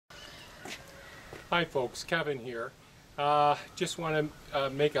Hi folks, Kevin here. Just want to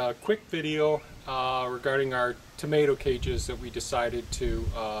make a quick video regarding our tomato cages that we decided to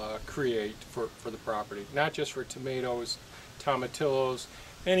create for the property. Not just for tomatoes, tomatillos,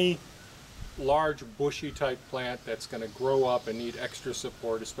 any large bushy type plant that's going to grow up and need extra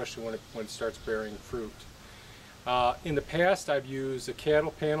support, especially when it starts bearing fruit. In the past I've used the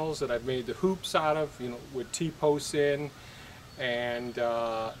cattle panels that I've made the hoops out of, with T-posts in, and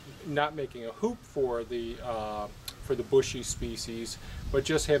not making a hoop for the bushy species, but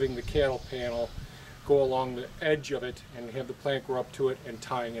just having the cattle panel go along the edge of it and have the plant grow up to it and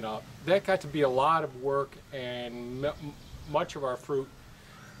tying it up. That got to be a lot of work, and much of our fruit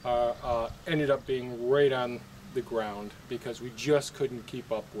ended up being right on the ground because we just couldn't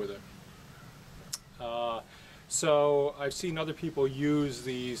keep up with it. So I've seen other people use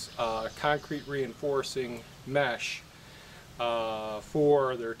these concrete reinforcing mesh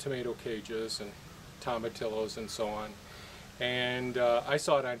for their tomato cages and tomatillos and so on. And I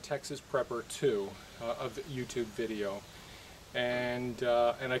saw it on Texas Prepper 2, a YouTube video. And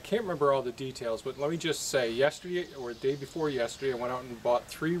I can't remember all the details, but let me just say, yesterday or the day before yesterday, I went out and bought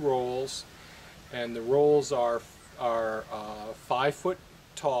 3 rolls, and the rolls are 5 foot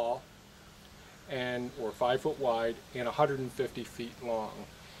tall or 5 foot wide and 150 feet long.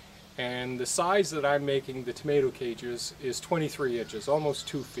 And the size that I'm making the tomato cages is 23 inches, almost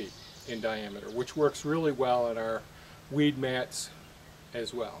 2 feet in diameter, which works really well in our weed mats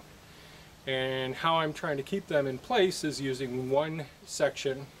as well. And how I'm trying to keep them in place is using one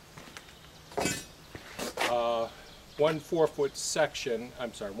section, one 5-foot section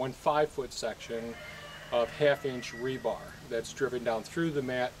of 1/2-inch rebar that's driven down through the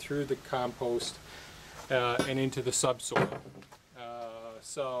mat, through the compost, and into the subsoil.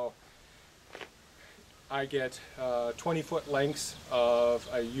 So I get 20-foot lengths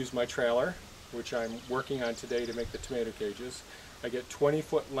I use my trailer, which I'm working on today to make the tomato cages. I get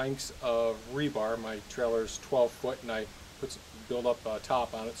 20-foot lengths of rebar. My trailer is 12 foot, and I build up a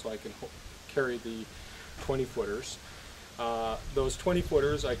top on it so I can carry the 20-footers. Those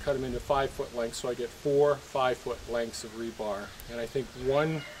 20-footers, I cut them into 5-foot lengths, so I get 4 5-foot lengths of rebar. And I think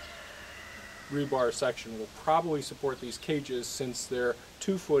one rebar section will probably support these cages since they're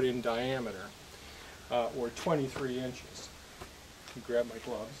 2 foot in diameter, or 23 inches. Grab my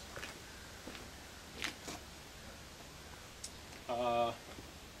gloves. I'm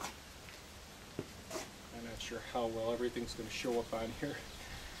not sure how well everything's going to show up on here.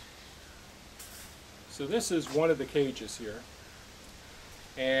 So this is one of the cages here,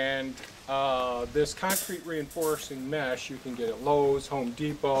 and this concrete reinforcing mesh you can get at Lowe's, Home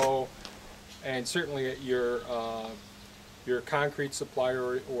Depot, and certainly at your concrete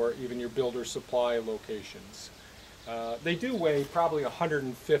supplier or even your builder supply locations. They do weigh probably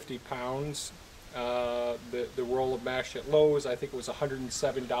 150 pounds. The roll of mesh at Lowe's, I think it was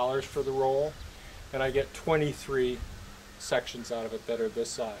 $107 for the roll, and I get 23 sections out of it that are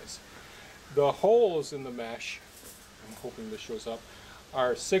this size. The holes in the mesh, I'm hoping this shows up,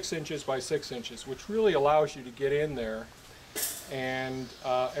 are 6 inches by 6 inches, which really allows you to get in there, and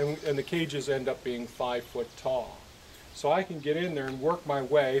the cages end up being 5 foot tall. So I can get in there and work my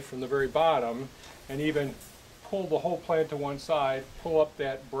way from the very bottom and even pull the whole plant to one side, pull up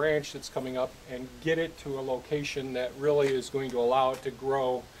that branch that's coming up, and get it to a location that really is going to allow it to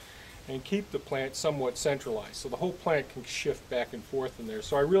grow and keep the plant somewhat centralized. So the whole plant can shift back and forth in there.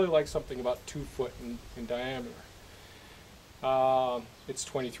 So I really like something about 2 foot in diameter. It's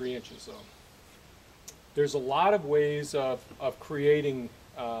 23 inches though. There's a lot of ways of creating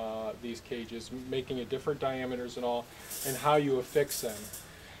these cages, making it different diameters and all, and how you affix them.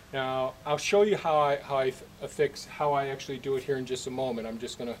 Now I'll show you how I actually do it here in just a moment. I'm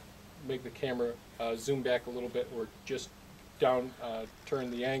just going to make the camera zoom back a little bit, or just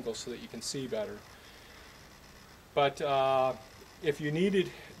turn the angle so that you can see better. But if you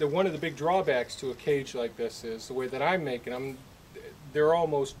needed, one of the big drawbacks to a cage like this is the way that I'm making them, they're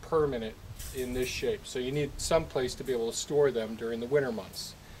almost permanent in this shape. So you need some place to be able to store them during the winter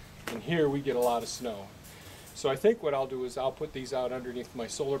months. And here we get a lot of snow. So I think what I'll do is I'll put these out underneath my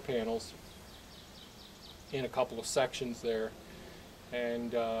solar panels in a couple of sections there.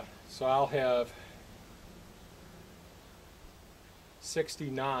 And so I'll have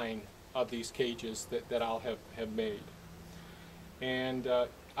 69 of these cages that I'll have made. And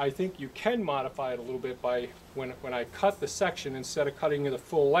I think you can modify it a little bit by when I cut the section, instead of cutting it the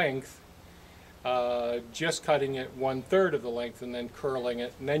full length, just cutting it 1/3 of the length and then curling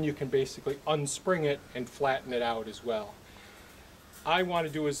it, and then you can basically unspring it and flatten it out as well. I want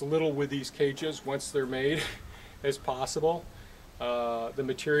to do as little with these cages once they're made as possible. The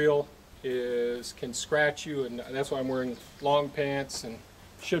material can scratch you, and that's why I'm wearing long pants and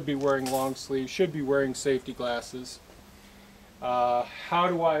should be wearing long sleeves, should be wearing safety glasses. How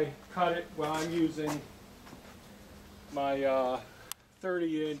do I cut it? Well, I'm using my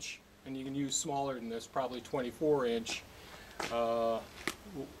 30-inch, and you can use smaller than this, probably 24-inch.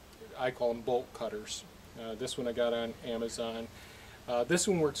 I call them bolt cutters. This one I got on Amazon. This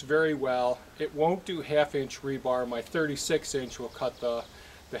one works very well. It won't do half-inch rebar. My 36-inch will cut the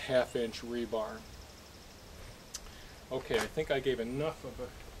half-inch rebar. Okay, I think I gave enough of an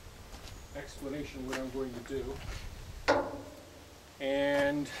explanation of what I'm going to do.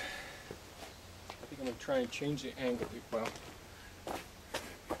 And I think I'm going to try and change the angle. Well,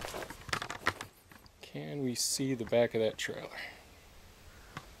 can we see the back of that trailer?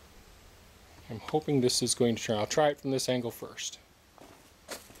 I'm hoping this is going to turn. I'll try it from this angle first.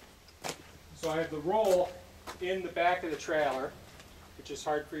 So I have the roll in the back of the trailer, which is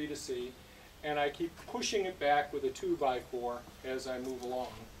hard for you to see, and I keep pushing it back with a 2x4 as I move along.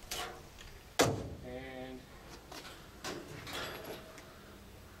 And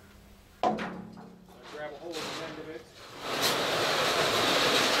I grab a hold of the end of it.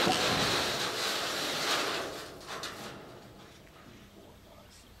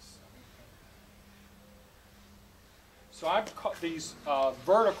 So I've cut these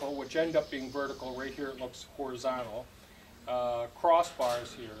vertical, which end up being vertical. Right here it looks horizontal.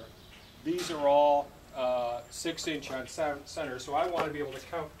 Crossbars here. These are all 6-inch on center, so I want to be able to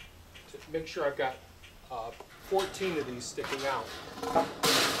count to make sure I've got 14 of these sticking out.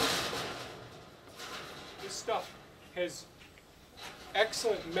 This stuff has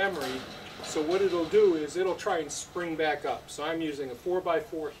excellent memory, so what it'll do is it'll try and spring back up. So I'm using a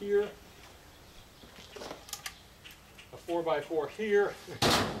 4x4 here, a 4x4 here.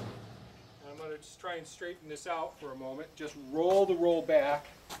 I'm going to just try and straighten this out for a moment. Just roll the roll back.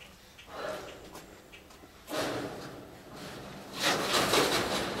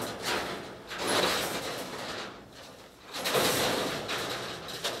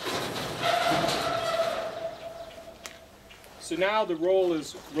 So now the roll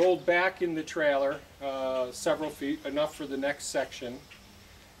is rolled back in the trailer several feet, enough for the next section.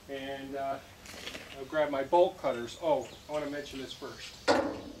 And I'll grab my bolt cutters. Oh, I want to mention this first.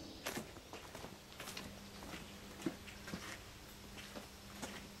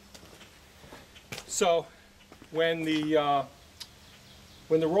 So when the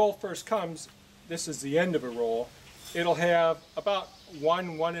roll first comes, this is the end of a roll. It'll have about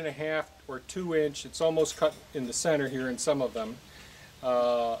 1.5 or 2 inch, it's almost cut in the center here in some of them,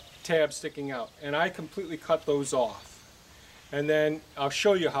 tabs sticking out. And I completely cut those off. And then I'll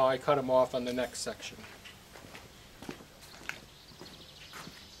show you how I cut them off on the next section.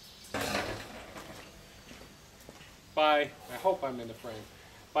 I hope I'm in the frame.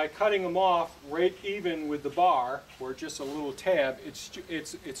 By cutting them off right even with the bar, or just a little tab,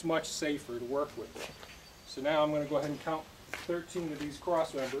 it's much safer to work with. So now I'm going to go ahead and count 13 of these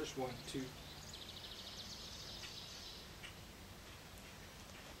cross members. 1, 2.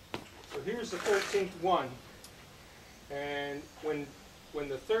 So here's the 13th one. And when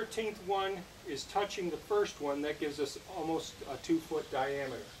the 13th one is touching the first one, that gives us almost a 2-foot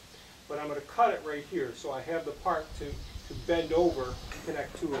diameter. But I'm going to cut it right here, so I have the part to bend over to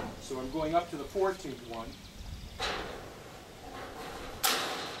connect to it. So I'm going up to the 14th one.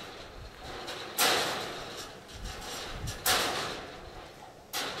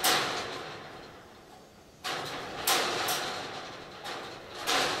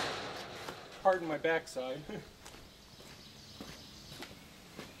 Pardon my backside.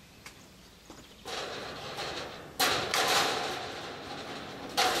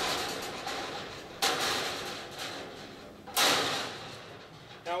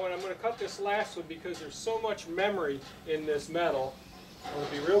 Now when I'm going to cut this last one, because there's so much memory in this metal, I'm going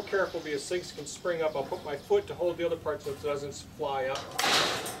to be real careful because things can spring up. I'll put my foot to hold the other part so it doesn't fly up.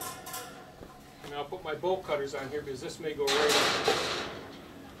 And I'll put my bolt cutters on here because this may go right up.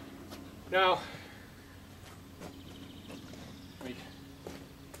 Now, let me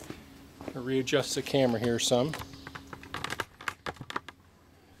readjust the camera here some.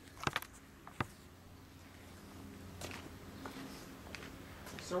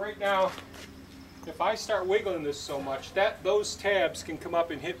 So right now, if I start wiggling this so much, those tabs can come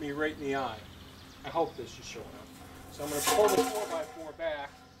up and hit me right in the eye. I hope this is showing up. So I'm going to pull the 4x4 back,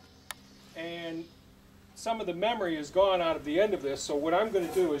 and some of the memory is gone out of the end of this, so what I'm going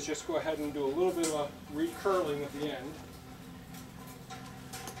to do is just go ahead and do a little bit of a recurling at the end.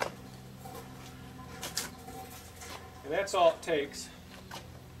 And that's all it takes.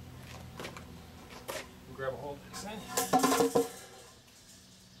 Grab a hold of this thing.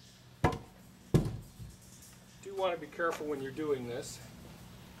 want to be careful when you're doing this.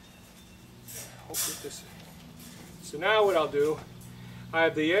 So now what I'll do, I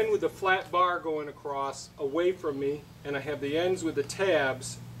have the end with the flat bar going across away from me, and I have the ends with the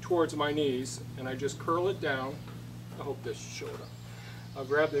tabs towards my knees, and I just curl it down. I hope this showed up. I'll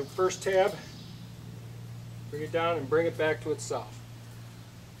grab the first tab, bring it down, and bring it back to itself.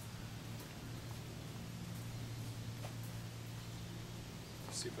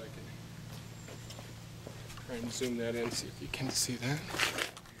 Let's see if I can try and zoom that in, see if you can see that.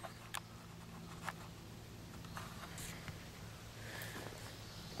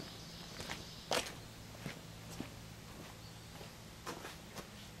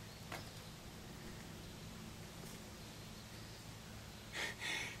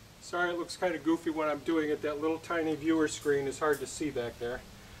 Sorry, it looks kind of goofy when I'm doing it. That little tiny viewer screen is hard to see back there.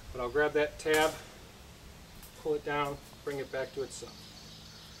 But I'll grab that tab, pull it down, bring it back to itself.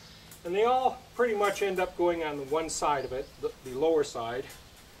 And they all pretty much end up going on the one side of it, the lower side,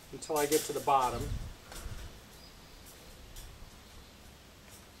 until I get to the bottom.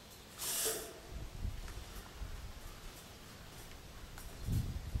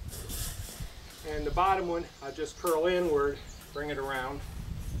 And the bottom one, I just curl inward, bring it around.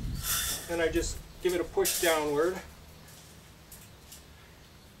 And I just give it a push downward.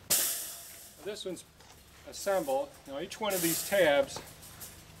 Now this one's assembled. Now each one of these tabs,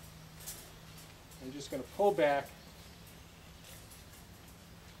 I'm just going to pull back.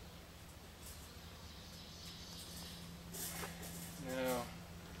 Now,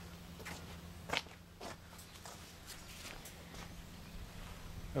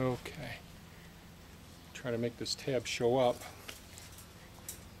 okay. Try to make this tab show up.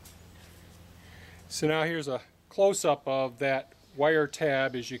 So now here's a close-up of that wire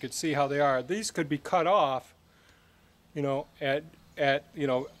tab. As you can see how they are. These could be cut off, you know, at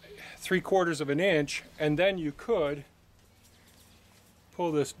 3/4 of an inch, and then you could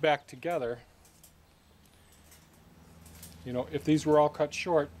pull this back together. You know, if these were all cut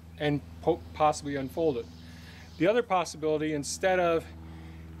short, and possibly unfold it. The other possibility, instead of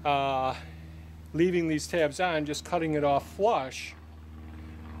leaving these tabs on, just cutting it off flush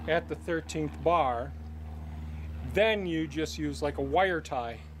at the 13th bar, then you just use like a wire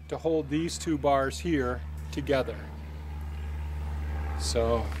tie to hold these two bars here together.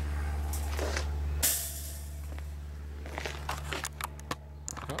 So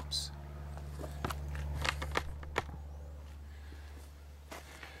oops.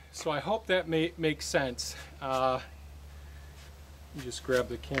 So I hope that makes sense. Let me just grab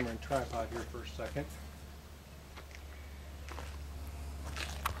the camera and tripod here for a second.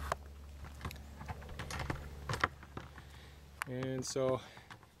 And so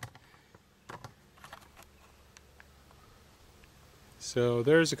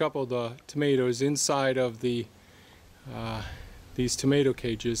there's a couple of the tomatoes inside of the these tomato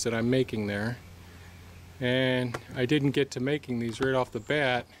cages that I'm making there. And I didn't get to making these right off the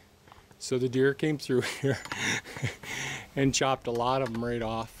bat, so the deer came through here and chopped a lot of them right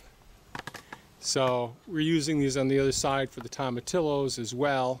off. So we're using these on the other side for the tomatillos as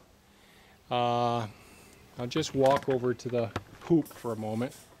well. I'll just walk over to the hoop for a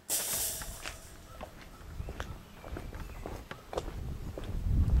moment.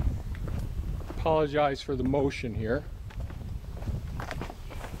 Apologize for the motion here.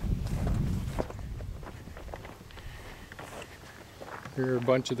 Here are a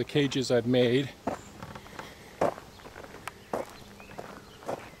bunch of the cages I've made.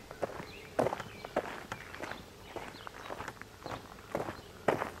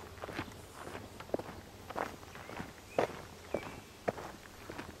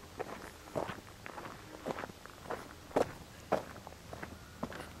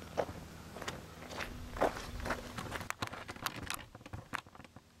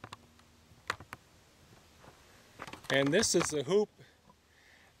 And this is the hoop,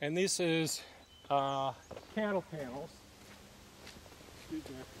 and this is cattle panels. Excuse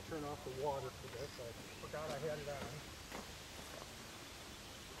me, I have to turn off the water for this. I forgot I had it on.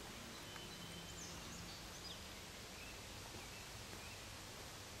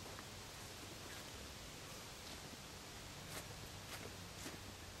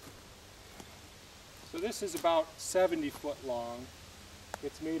 So this is about 70 foot long.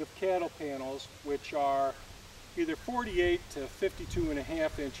 It's made of cattle panels, which are either 48 to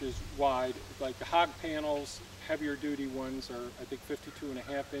 52.5 inches wide. Like the hog panels, heavier duty ones are I think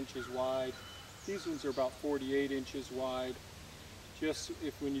 52.5 inches wide. These ones are about 48 inches wide. Just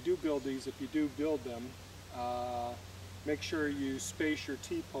when you do build these, if you do build them, make sure you space your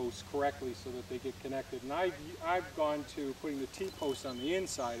T-posts correctly so that they get connected. And I've gone to putting the T-posts on the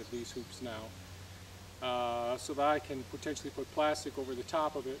inside of these hoops now. so that I can potentially put plastic over the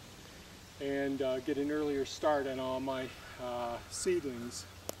top of it and get an earlier start on all my seedlings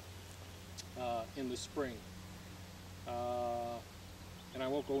in the spring. And I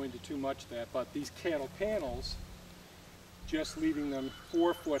won't go into too much of that, but these cattle panels, just leaving them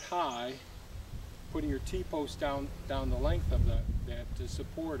 4 foot high, putting your T-post down the length of that to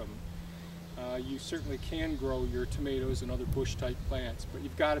support them, you certainly can grow your tomatoes and other bush type plants, but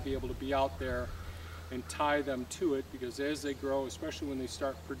you've got to be able to be out there and tie them to it, because as they grow, especially when they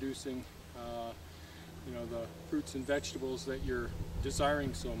start producing you know, the fruits and vegetables that you're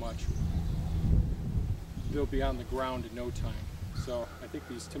desiring so much, they'll be on the ground in no time. So I think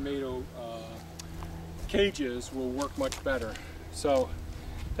these tomato cages will work much better. So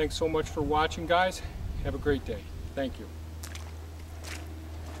thanks so much for watching, guys. Have a great day. Thank you.